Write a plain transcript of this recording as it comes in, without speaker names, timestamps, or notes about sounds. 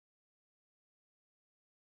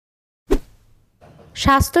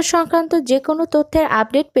স্বাস্থ্য সংক্রান্ত যে কোনো তথ্যের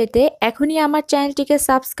আপডেট পেতে এখনই আমার চ্যানেলটিকে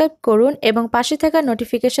সাবস্ক্রাইব করুন এবং পাশে থাকা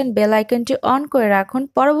নোটিফিকেশন বেল আইকনটি অন করে রাখুন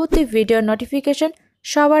পরবর্তী ভিডিও নোটিফিকেশন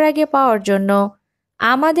সবার আগে পাওয়ার জন্য।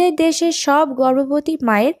 আমাদের দেশের সব গর্ভবতী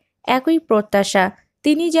মায়ের একই প্রত্যাশা,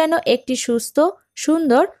 তিনি যেন একটি সুস্থ,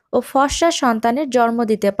 সুন্দর ও ফর্সা সন্তানের জন্ম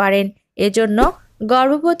দিতে পারেন। এজন্য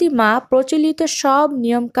গর্ভবতী মা প্রচলিত সব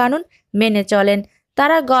নিয়মকানুন মেনে চলেন।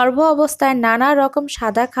 তারা গর্ভ অবস্থায় নানা রকম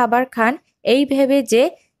সাদা খাবার খান এই ভেবে যে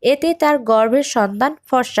এতে তার গর্ভের সন্তান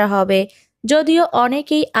ফর্সা হবে। যদিও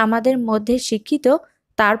অনেকেই আমাদের মধ্যে শিক্ষিত,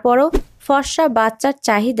 তারপরও ফর্সা বাচ্চার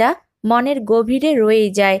চাহিদা মনের গভীরে রয়েই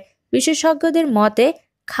যায়। বিশেষজ্ঞদের মতে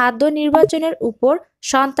খাদ্য নির্বাচনের উপর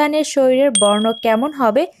সন্তানের শরীরের বর্ণ কেমন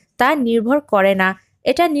হবে তা নির্ভর করে না,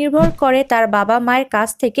 এটা নির্ভর করে তার বাবা মায়ের কাছ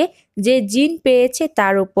থেকে যে জিন পেয়েছে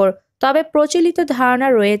তার উপর। তবে প্রচলিত ধারণা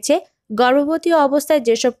রয়েছে গর্ভবতী অবস্থায়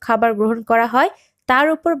যেসব খাবার গ্রহণ করা হয় তার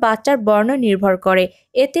উপর বাচ্চার বর্ণ নির্ভর করে,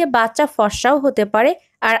 এতে বাচ্চা ফর্সাও হতে পারে।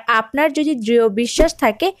 আর আপনার যদি দৃঢ় বিশ্বাস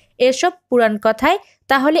থাকে এসব পুরাণ কথায়,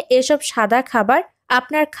 তাহলে এসব সাদা খাবার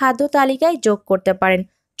আপনার খাদ্য তালিকায় যোগ করতে পারেন।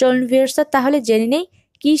 চলুন ভিউয়ার্স, তাহলে জেনে নেই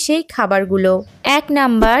কি সেই খাবারগুলো। 1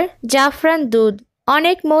 নাম্বার, জাফরান দুধ।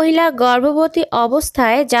 অনেক মহিলা গর্ভবতী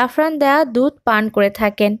অবস্থায় জাফরান দেওয়া দুধ পান করে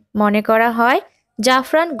থাকেন। মনে করা হয়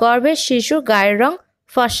জাফরান গর্ভের শিশুর গায়ের রং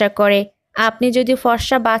ফর্সা করে। আপনি যদি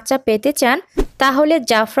ফর্সা বাচ্চা পেতে চান তাহলে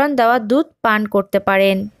জাফরান দেওয়া দুধ পান করতে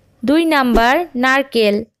পারেন। 2 নাম্বার,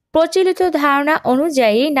 নারকেল। প্রচলিত ধারণা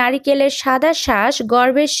অনুযায়ী নারিকেলের সাদা শাঁস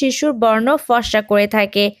গর্ভের শিশুর বর্ণ ফর্সা করে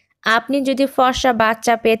থাকে। আপনি যদি ফর্সা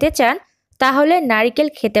বাচ্চা পেতে চান তাহলে নারিকেল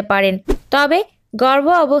খেতে পারেন, তবে গর্ভ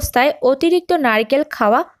অবস্থায় অতিরিক্ত নারকেল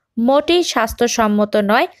খাওয়া মোটেই স্বাস্থ্যসম্মত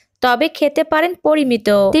নয়, তবে খেতে পারেন পরিমিত।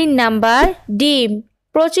 3 নাম্বার, ডিম।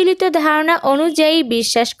 প্রচলিত ধারণা অনুযায়ী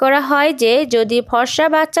বিশ্বাস করা হয় যে যদি ফর্সা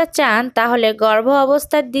বাচ্চা চান তাহলে গর্ভ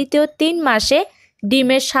অবস্থার দ্বিতীয় 3 মাসে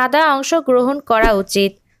ডিমের সাদা অংশ গ্রহণ করা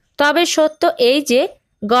উচিত। তবে সত্য এই যে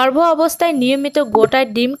গর্ভ অবস্থায় নিয়মিত গোটা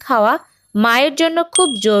ডিম খাওয়া মায়ের জন্য খুব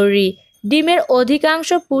জরুরি। ডিমের অধিকাংশ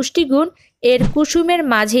পুষ্টিগুণ এর কুসুমের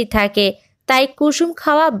মাঝেই থাকে, তাই কুসুম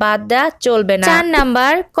খাওয়া বাদ দেওয়া চলবে না। 4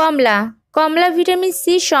 নাম্বার, কমলা। কমলা ভিটামিন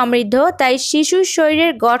সি সমৃদ্ধ, তাই শিশুর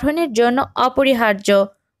শরীরের গঠনের জন্য অপরিহার্য।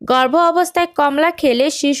 গর্ভ অবস্থায় কমলা খেলে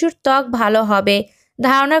শিশুর ত্বক ভালো হবে।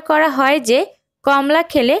 ধারণা করা হয় যে কমলা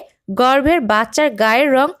খেলে গর্ভের বাচ্চার গায়ের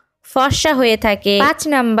রং ফর্সা হয়ে থাকে। 5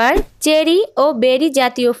 নাম্বার, চেরি ও বেরি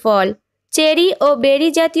জাতীয় ফল। চেরি ও বেরি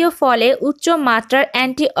জাতীয় ফলে উচ্চ মাত্রার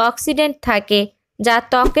অ্যান্টিঅক্সিডেন্ট থাকে, যা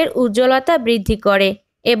ত্বকের উজ্জ্বলতা বৃদ্ধি করে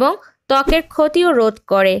এবং ত্বকের ক্ষতিও রোধ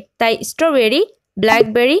করে। তাই স্ট্রবেরি,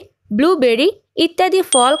 ব্ল্যাকবেরি, ব্লুবেরি ইত্যাদি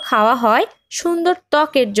ফল খাওয়া হয় সুন্দর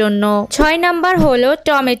ত্বকের জন্য। 6 নাম্বার হলো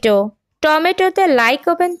টমেটো। টমেটোতে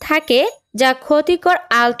লাইকোপেন থাকে, যা ক্ষতিকর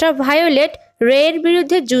আলট্রাভায়োলেট রের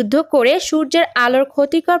বিরুদ্ধে যুদ্ধ করে সূর্যের আলোর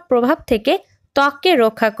ক্ষতিকর প্রভাব থেকে ত্বককে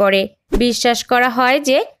রক্ষা করে। বিশ্বাস করা হয়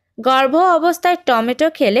যে গর্ভ অবস্থায় টমেটো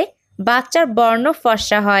খেলে বাচ্চার বর্ণ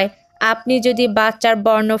ফর্সা হয়। আপনি যদি বাচ্চার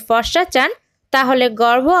বর্ণ ফর্সা চান তাহলে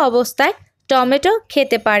গর্ভ অবস্থায় টমেটো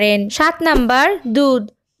খেতে পারেন। 7 নাম্বার, দুধ।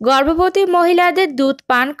 গর্ভবতী মহিলাদের দুধ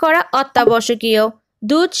পান করা অত্যাবশ্যকীয়।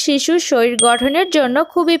 দুধ শিশুর শরীর গঠনের জন্য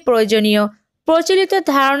খুবই প্রয়োজনীয়। প্রচলিত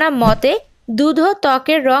ধারণা মতে দুধও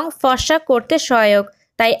ত্বকের রং ফর্সা করতে সহায়ক,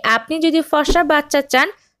 তাই আপনি যদি ফর্সা বাচ্চা চান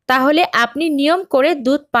তাহলে আপনি নিয়ম করে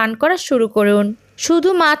দুধ পান করা শুরু করুন।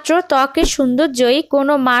 শুধুমাত্র ত্বকের সৌন্দর্যই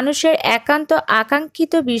কোনো মানুষের একান্ত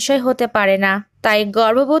আকাঙ্ক্ষিত বিষয় হতে পারে না, তাই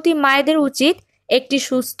গর্ভবতী মায়েদের উচিত একটি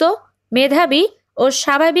সুস্থ, মেধাবী ও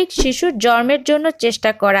স্বাভাবিক শিশুর জন্মের জন্য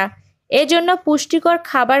চেষ্টা করা। এজন্য পুষ্টিকর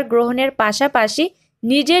খাবার গ্রহণের পাশাপাশি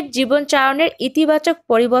নিজের জীবনচালনের ইতিবাচক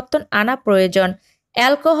পরিবর্তন আনা প্রয়োজন।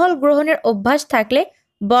 অ্যালকোহল গ্রহণের অভ্যাস থাকলে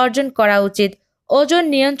বর্জন করা উচিত। ওজন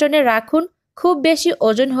নিয়ন্ত্রণে রাখুন। খুব বেশি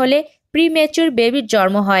ওজন হলে প্রিম্যাচুর বেবির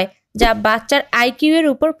জন্ম হয়, যা বাচ্চার আইকিউ এর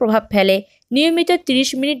উপর প্রভাব ফেলে। নিয়মিত 30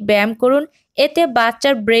 মিনিট ব্যায়াম করুন, এতে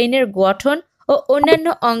বাচ্চার ব্রেইনের গঠন ও অন্যান্য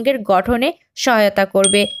অঙ্গের গঠনে সহায়তা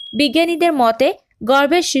করবে। বিজ্ঞানীদের মতে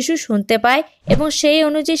গর্ভের শিশু শুনতে পায় এবং সেই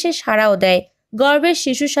অনুযায়ী সে সাড়াও দেয়। গর্ভের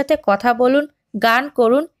শিশুর সাথে কথা বলুন, গান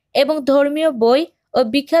করুন এবং ধর্মীয় বই ও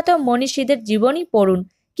বিখ্যাত মনীষীদের জীবনী পড়ুন।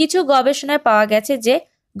 কিছু গবেষণায় পাওয়া গেছে যে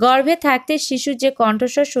গর্ভে থাকতে শিশু যে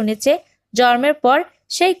কণ্ঠস্বর শুনেছে, জন্মের পর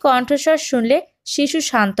সেই কণ্ঠস্বর শুনলে শিশু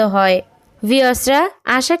শান্ত হয়। ভিউয়ার্সরা,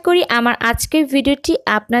 আশা করি আমার আজকের ভিডিওটি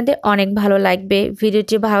আপনাদের অনেক ভালো লাগবে।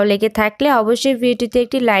 ভিডিওটি ভালো লেগে থাকলে অবশ্যই ভিডিওটিতে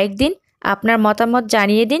একটি লাইক দিন, আপনার মতামত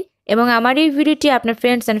জানিয়ে দিন এবং আমার এই ভিডিওটি আপনার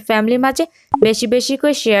ফ্রেন্ডস অ্যান্ড ফ্যামিলির মাঝে বেশি বেশি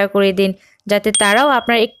করে শেয়ার করে দিন, যাতে তারাও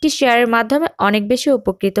আপনার একটি শেয়ারের মাধ্যমে অনেক বেশি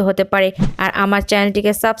উপকৃত হতে পারে। আর আমার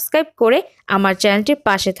চ্যানেলটিকে সাবস্ক্রাইব করে আমার চ্যানেলটির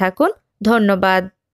পাশে থাকুন। ধন্যবাদ।